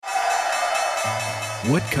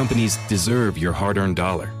What companies deserve your hard-earned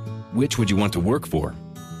dollar? Which would you want to work for?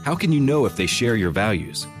 How can you know if they share your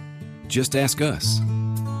values? Just ask us.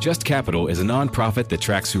 Just Capital is a nonprofit that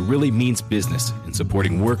tracks who really means business in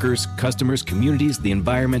supporting workers, customers, communities, the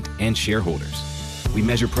environment, and shareholders. We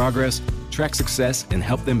measure progress, track success, and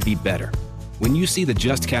help them be better. When you see the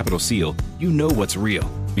Just Capital seal, you know what's real,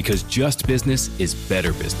 because just business is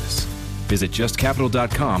better business. Visit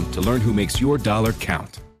justcapital.com to learn who makes your dollar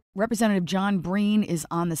count. Representative John Brien is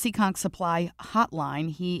on the Seekonk Supply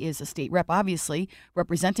Hotline. He is a state rep, obviously,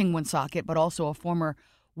 representing Woonsocket, but also a former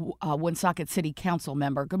Woonsocket City Council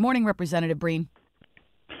member. Good morning, Representative Brien.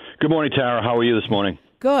 Good morning, Tara. How are you this morning?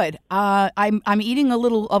 Good. I'm eating a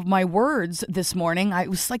little of my words this morning. It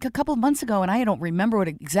was like a couple of months ago, and I don't remember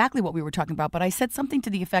exactly what we were talking about, but I said something to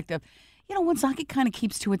the effect of, Woonsocket kind of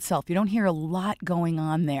keeps to itself. You don't hear a lot going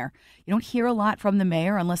on there. You don't hear a lot from the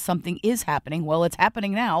mayor unless something is happening. Well, it's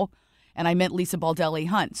happening now, and I meant Lisa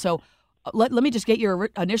Baldelli-Hunt. So let me just get your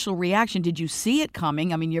initial reaction. Did you see it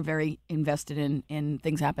coming? I mean, you're very invested in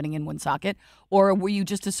things happening in Woonsocket, or were you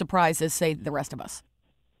just as surprised as, say, the rest of us?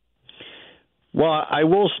 Well, I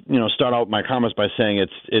will, start out my comments by saying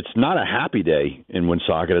it's not a happy day in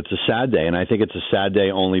Woonsocket. It's a sad day, and I think it's a sad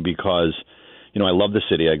day only because, I love the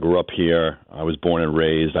city. I grew up here. I was born and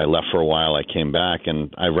raised. I left for a while. I came back,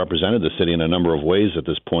 and I represented the city in a number of ways at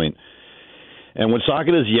this point. And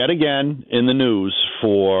Woonsocket is yet again in the news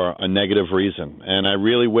for a negative reason. And I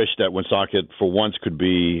really wish that Woonsocket for once could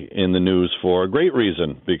be in the news for a great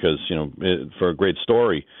reason because, for a great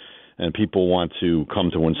story. And people want to come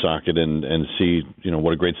to Woonsocket and see,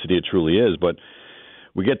 what a great city it truly is. But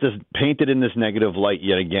we get this painted in this negative light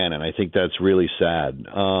yet again, and I think that's really sad.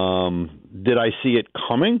 Did I see it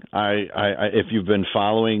coming? If you've been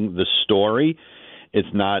following the story, it's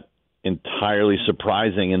not entirely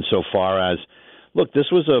surprising insofar as, look,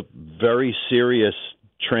 this was a very serious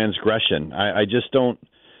transgression. I just don't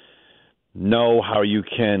know how you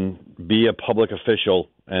can be a public official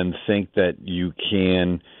and think that you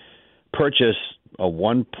can purchase a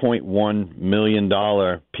 $1.1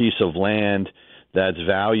 million piece of land that's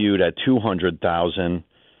valued at $200,000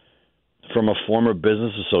 from a former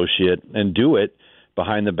business associate and do it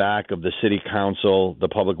behind the back of the city council, the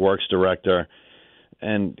public works director,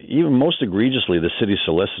 and even most egregiously, the city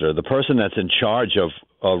solicitor, the person that's in charge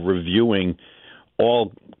of reviewing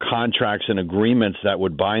all contracts and agreements that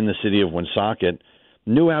would bind the city of Woonsocket,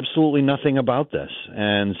 knew absolutely nothing about this.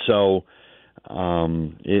 And so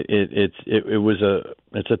it's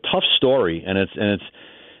a tough story, and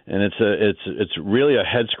it's really a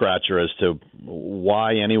head scratcher as to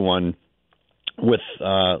why anyone with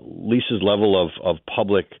Lisa's level of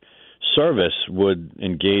public service would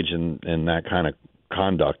engage in that kind of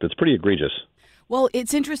conduct. It's pretty egregious. Well,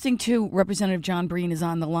 it's interesting, too. Representative John Brien is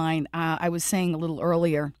on the line. I was saying a little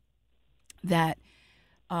earlier that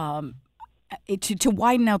to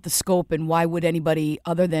widen out the scope and why would anybody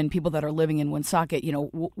other than people that are living in Woonsocket,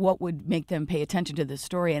 what would make them pay attention to this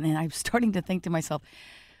story? And I'm starting to think to myself,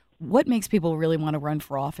 what makes people really want to run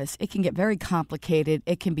for office? It can get very complicated.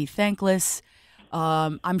 It can be thankless.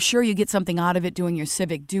 I'm sure you get something out of it doing your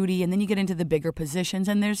civic duty, and then you get into the bigger positions,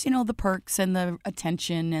 and there's, the perks and the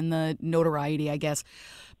attention and the notoriety, I guess.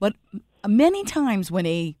 But many times when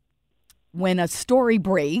a story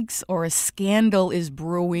breaks or a scandal is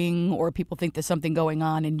brewing or people think there's something going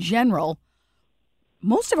on in general,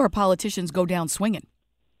 most of our politicians go down swinging.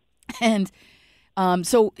 And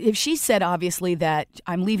so if she said, obviously, that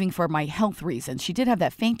I'm leaving for my health reasons, she did have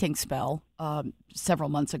that fainting spell several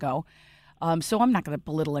months ago. So I'm not going to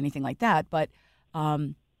belittle anything like that. But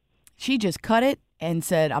she just cut it and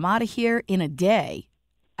said, I'm out of here in a day.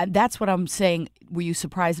 And that's what I'm saying. Were you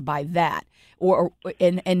surprised by that?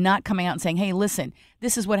 And not coming out and saying, hey, listen,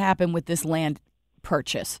 this is what happened with this land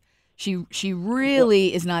purchase. She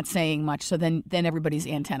really is not saying much. So then everybody's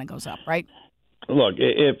antenna goes up, right? Look,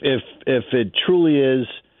 if it truly is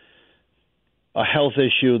a health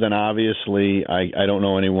issue, then obviously I don't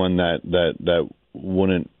know anyone that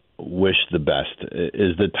wouldn't wish the best.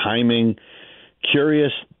 Is the timing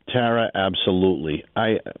curious, Tara? Absolutely.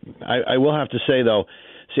 I will have to say, though,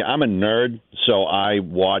 see, I'm a nerd, so I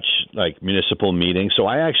watch municipal meetings. So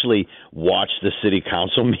I actually watched the city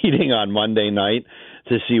council meeting on Monday night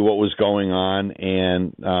to see what was going on.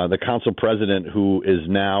 And the council president, who is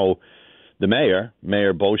now the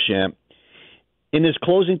Mayor Beauchamp, in his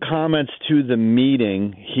closing comments to the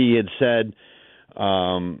meeting, he had said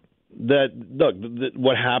that, look,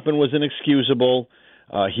 what happened was inexcusable.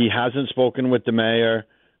 He hasn't spoken with the mayor,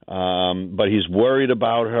 but he's worried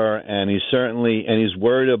about her, and he's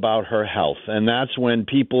worried about her health. And that's when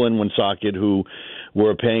people in Woonsocket who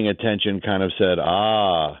were paying attention kind of said,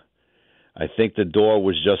 I think the door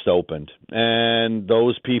was just opened. And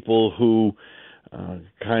those people who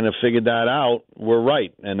kind of figured that out were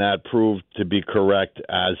right, and that proved to be correct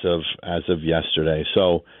as of yesterday.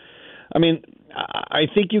 So, I mean, I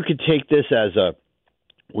think you could take this as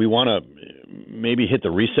we want to maybe hit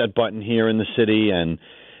the reset button here in the city and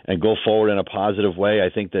go forward in a positive way. I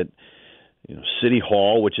think that City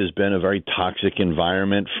Hall, which has been a very toxic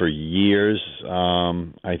environment for years,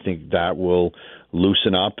 I think that will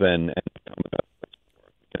loosen up and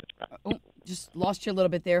just lost you a little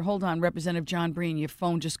bit there. Hold on, Representative John Brien. Your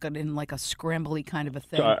phone just got in like a scrambly kind of a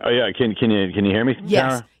thing. Yeah, can you hear me?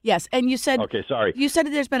 Yes, Tara? yes. And you said, okay, sorry. You said that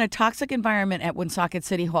there's been a toxic environment at Woonsocket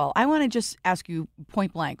City Hall. I want to just ask you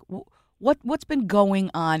point blank, what's been going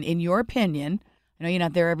on in your opinion? I know you're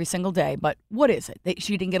not there every single day, but what is it?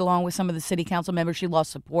 She didn't get along with some of the city council members. She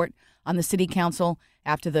lost support on the city council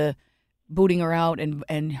after the booting her out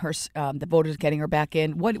and her the voters getting her back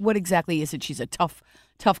in. What exactly is it? She's a tough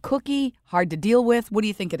cookie, hard to deal with. What do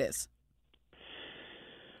you think it is?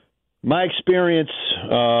 My experience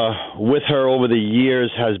with her over the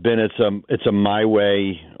years has been it's a my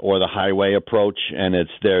way or the highway approach, and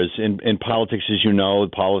there's in politics, as you know,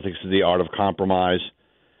 politics is the art of compromise,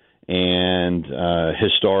 and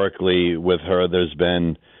historically with her, there's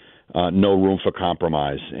been no room for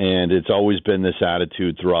compromise, and it's always been this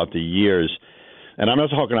attitude throughout the years. And I'm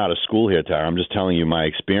not talking out of school here, Tara. I'm just telling you my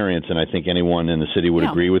experience, and I think anyone in the city would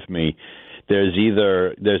agree with me. There's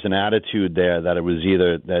an attitude there that it was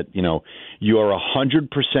either that, you're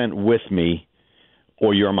 100% with me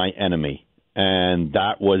or you're my enemy. And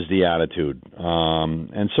that was the attitude.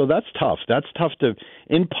 And so that's tough. That's tough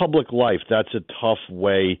in public life, that's a tough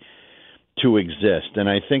way to exist. And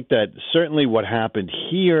I think that certainly what happened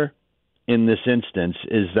here in this instance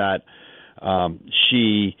is that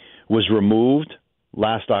she was removed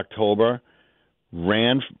last October,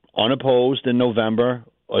 ran unopposed in November,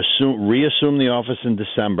 reassumed the office in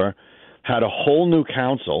December, had a whole new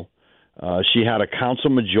council. She had a council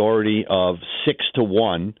majority of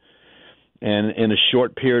 6-1, and in a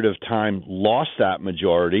short period of time lost that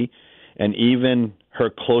majority. And even her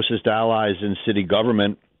closest allies in city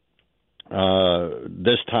government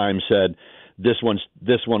this time said this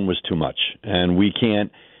one was too much, and we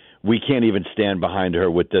can't even stand behind her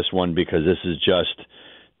with this one because this is just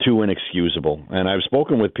too inexcusable. And I've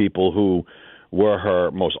spoken with people who were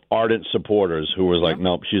her most ardent supporters who was like,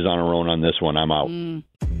 nope, she's on her own on this one. I'm out.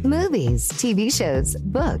 Movies, TV shows,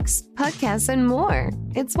 books, podcasts, and more.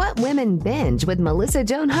 It's What Women Binge with Melissa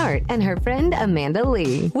Joan Hart and her friend Amanda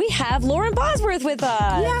Lee. We have Lauren Bosworth with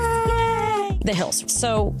us. Yay! The Hills.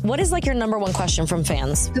 So what is your number one question from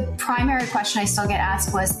fans? The primary question I still get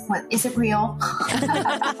asked was, is it real?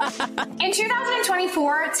 In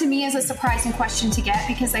 2024, to me, is a surprising question to get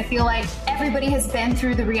because I feel like everybody has been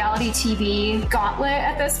through the reality TV gauntlet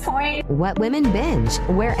at this point. What Women Binge,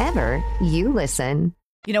 wherever you listen.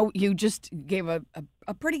 You just gave a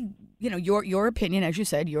pretty, your opinion, as you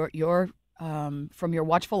said, your from your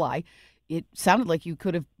watchful eye. It sounded like you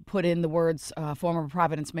could have put in the words former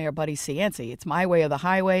Providence Mayor Buddy Cianci. It's my way or the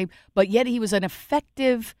highway, but yet he was an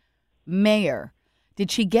effective mayor. Did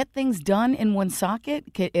she get things done in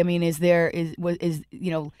Woonsocket? I mean, is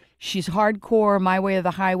she's hardcore, my way or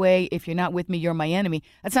the highway. If you're not with me, you're my enemy.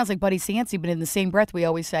 That sounds like Buddy Cianci, but in the same breath, we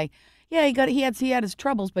always say, yeah, he had his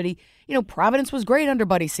troubles, but Providence was great under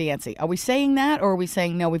Buddy Cianci. Are we saying that, or are we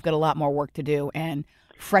saying no? We've got a lot more work to do, and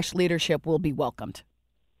fresh leadership will be welcomed.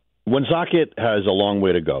 Woonsocket has a long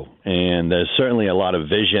way to go, and there's certainly a lot of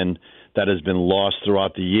vision that has been lost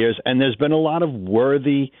throughout the years, and there's been a lot of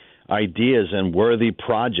worthy ideas and worthy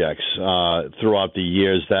projects throughout the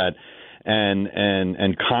years that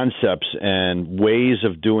and concepts and ways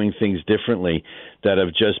of doing things differently that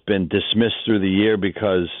have just been dismissed through the years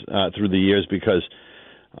because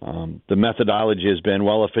the methodology has been,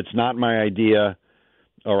 well, if it's not my idea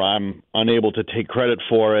or I'm unable to take credit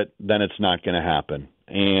for it, then it's not going to happen.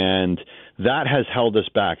 And that has held us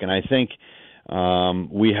back. And I think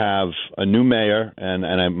we have a new mayor,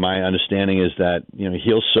 and my understanding is that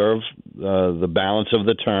he'll serve the balance of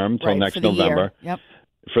the term till next November. Yep.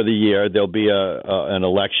 For the year, there'll be an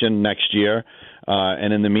election next year,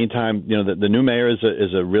 and in the meantime, the new mayor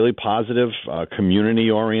is a really positive,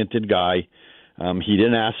 community-oriented guy. He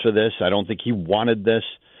didn't ask for this. I don't think he wanted this,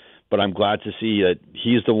 but I'm glad to see that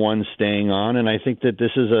he's the one staying on, and I think that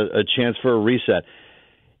this is a chance for a reset.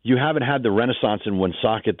 You haven't had the renaissance in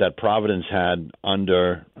Woonsocket that Providence had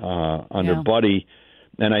under Buddy,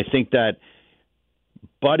 and I think that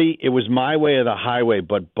Buddy, it was my way or the highway,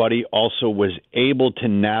 but Buddy also was able to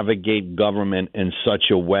navigate government in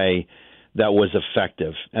such a way that was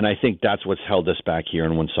effective. And I think that's what's held us back here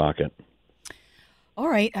in Woonsocket. All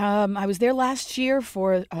right. I was there last year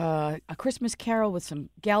for a Christmas carol with some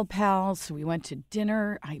gal pals. So we went to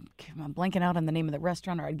dinner. I'm blanking out on the name of the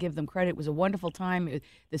restaurant, or I'd give them credit. It was a wonderful time.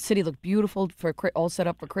 The city looked beautiful, all set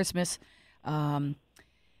up for Christmas. And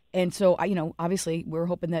so, obviously, we're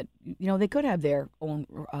hoping that, they could have their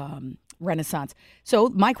own renaissance. So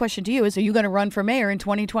my question to you is, are you going to run for mayor in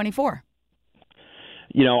 2024?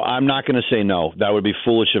 I'm not going to say no. That would be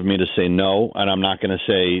foolish of me to say no, and I'm not going to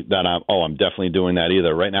say that I'm definitely doing that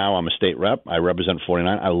either. Right now, I'm a state rep. I represent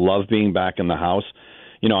 49. I love being back in the House.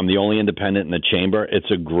 I'm the only independent in the chamber.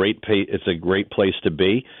 It's a great place to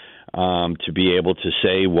be able to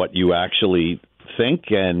say what you actually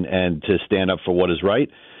think and to stand up for what is right.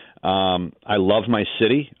 I love my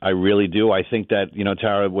city. I really do. I think that,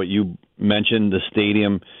 Tara, what you mentioned, the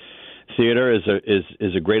stadium theater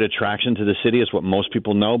is a great attraction to the city. It's what most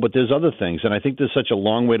people know, but there's other things, and I think there's such a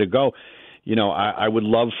long way to go. I would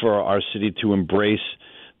love for our city to embrace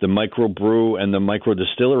the microbrew and the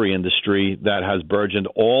microdistillery industry that has burgeoned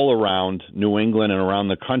all around New England and around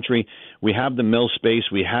the country. We have the mill space,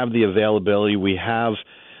 we have the availability, we have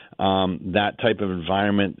that type of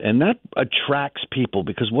environment, and that attracts people,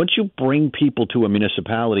 because once you bring people to a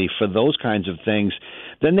municipality for those kinds of things,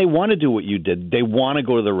 then they want to do what you did. They want to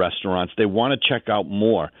go to the restaurants. They want to check out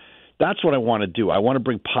more. That's what I want to do. I want to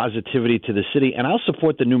bring positivity to the city, and I'll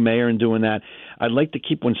support the new mayor in doing that. I'd like to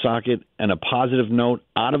keep Woonsocket on a positive note,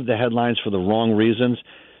 out of the headlines for the wrong reasons.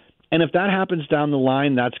 And if that happens down the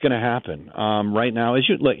line, that's going to happen. Right now, as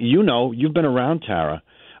you've been around, Tara.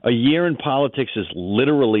 A year in politics is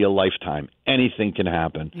literally a lifetime. Anything can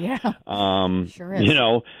happen. Yeah, sure is.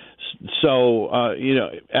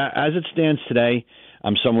 As it stands today,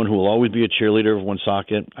 I'm someone who will always be a cheerleader of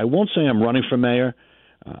Woonsocket. I won't say I'm running for mayor.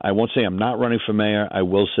 I won't say I'm not running for mayor. I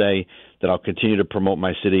will say that I'll continue to promote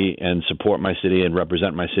my city and support my city and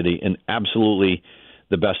represent my city in absolutely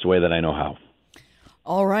the best way that I know how.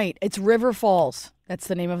 All right. It's River Falls. That's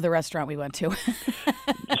the name of the restaurant we went to.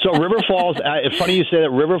 So River Falls, it's funny you say that.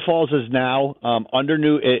 River Falls is now under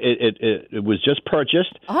new. It was just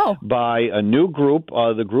purchased by a new group,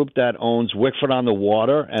 the group that owns Wickford on the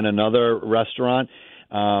Water and another restaurant.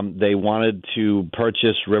 They wanted to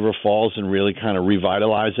purchase River Falls and really kind of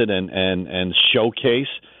revitalize it and showcase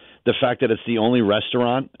the fact that it's the only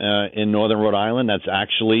restaurant in northern Rhode Island that's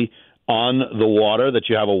actually on the water, that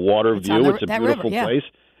you have a water view. It's a beautiful place.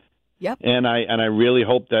 Yep. And I really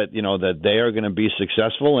hope that that they are going to be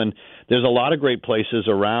successful. And there's a lot of great places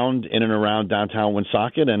in and around downtown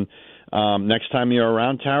Woonsocket. And next time you're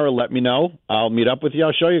around, Tara, let me know. I'll meet up with you.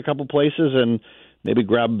 I'll show you a couple places and maybe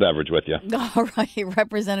grab a beverage with you. All right,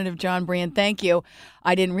 Representative John Brien, thank you.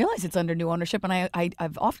 I didn't realize it's under new ownership, and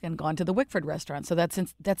I've often gone to the Wickford restaurant, so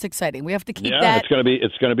that's exciting. We have to keep that. Yeah, it's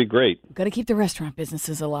going to be great. Got to keep the restaurant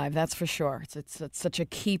businesses alive, that's for sure. It's such a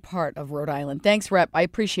key part of Rhode Island. Thanks, Rep. I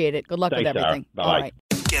appreciate it. Good luck with everything. Bye. All right.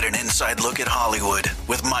 Get an inside look at Hollywood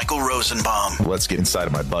with Michael Rosenbaum. Let's get inside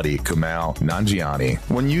of my buddy, Kumail Nanjiani.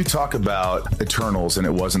 When you talk about Eternals and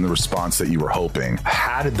it wasn't the response that you were hoping,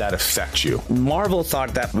 how did that affect you? Marvel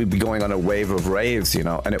thought that we'd be going on a wave of raves,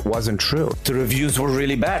 and it wasn't true. The reviews were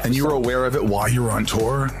really bad. And you were aware of it while you were on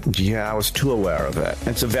tour? Yeah, I was too aware of it.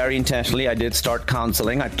 And so very intentionally, I did start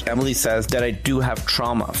counseling. Emily says that I do have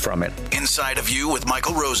trauma from it. Inside of You with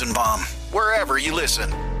Michael Rosenbaum, wherever you listen.